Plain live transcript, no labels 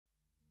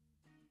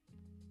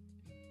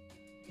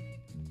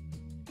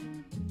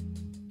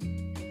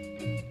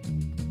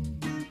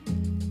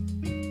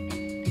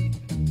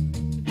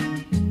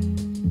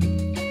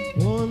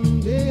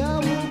day I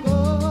woke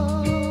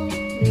up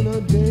in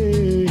a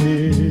day.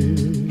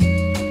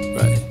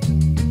 Right.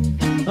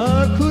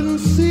 I couldn't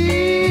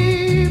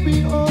see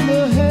beyond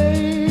the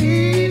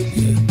haze.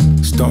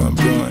 Yeah. Storm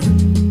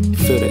brewing.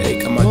 Feel the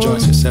ache on my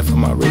joints except for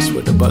my wrist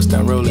with the bust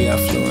down rollie I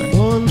flew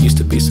in. Used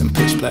to be some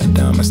pitch black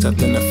diamonds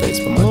stuffed in the face,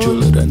 but my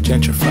jeweler done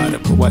gentrified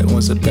it. Put white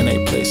ones up in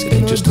a place. It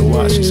ain't just a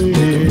watch, it's a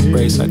big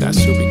embrace. I got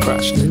Subi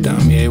crotch in the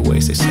damier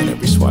waist. They send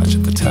every swatch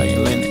of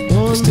Italian linen.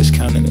 It's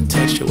discounting the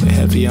texture with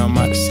heavy on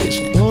my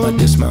decision. My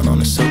dismount on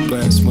the soap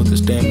blend, smooth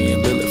as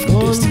Damian Lillard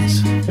from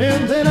distance.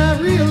 And then I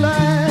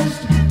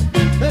realized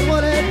that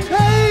what had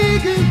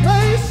taken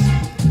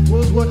place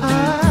was what I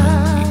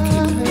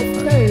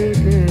had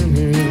taken.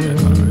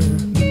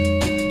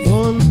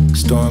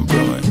 Storm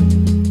brewing.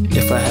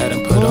 If I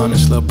hadn't put on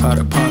this little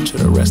pradaponcho,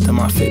 the rest of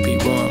my fit be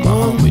ruined. My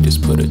homie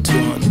just put a 2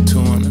 on the 2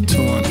 on the 2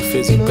 on the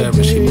fizzy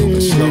beverage. He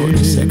moving slower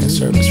than second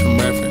service from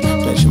Reverend.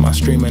 Mention my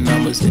streaming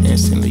numbers and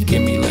instantly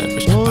give me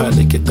leverage.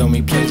 Pilot can throw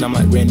me plays, I'm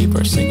like Randy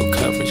versus single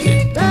coverage,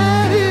 yeah.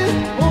 Daddy,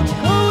 won't you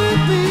go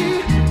with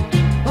me?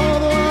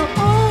 Although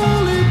I'll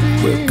only be.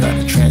 Whip got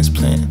a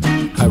transplant.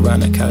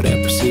 Ironic how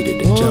that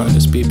proceeded to John.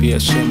 This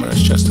BBS shimmer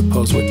is just a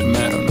pose with the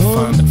mat on the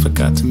front. I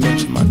forgot to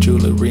mention my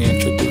jeweler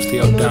reintroduced the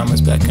old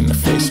diamonds back in the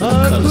face of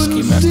the color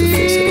scheme. That's the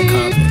face of the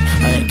convent.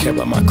 I ain't care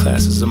about my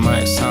classes or my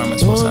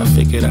assignments. Once I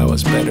figured I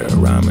was better at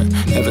rhyming.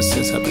 Ever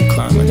since I've been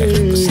climbing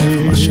extra percent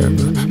for my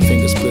Sherpa.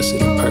 Fingers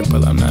blistered in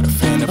purple, I'm not a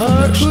fan of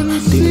inertia.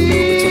 Dealing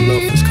Louis and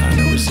loafers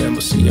kinda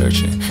resemble sea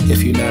urchin.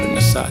 If you're not in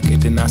the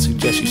socket, then I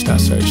suggest you start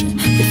searching.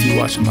 If you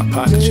watching my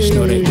pockets, just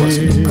know they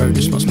wasn't a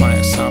purchase. Most my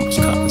ensembles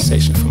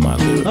compensation for my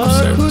lyrical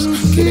service.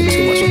 Getting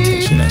too much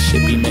attention, that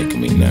shit be making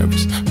me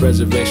nervous.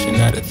 Reservation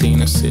at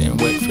Athena, sit and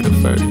wait for the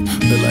verdict.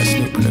 Look like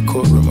Snoop in the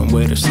courtroom and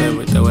waiter serve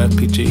it. Though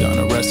FPG on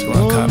a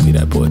restaurant copy,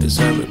 that boy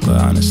deserve it.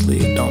 But honestly,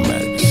 it don't matter.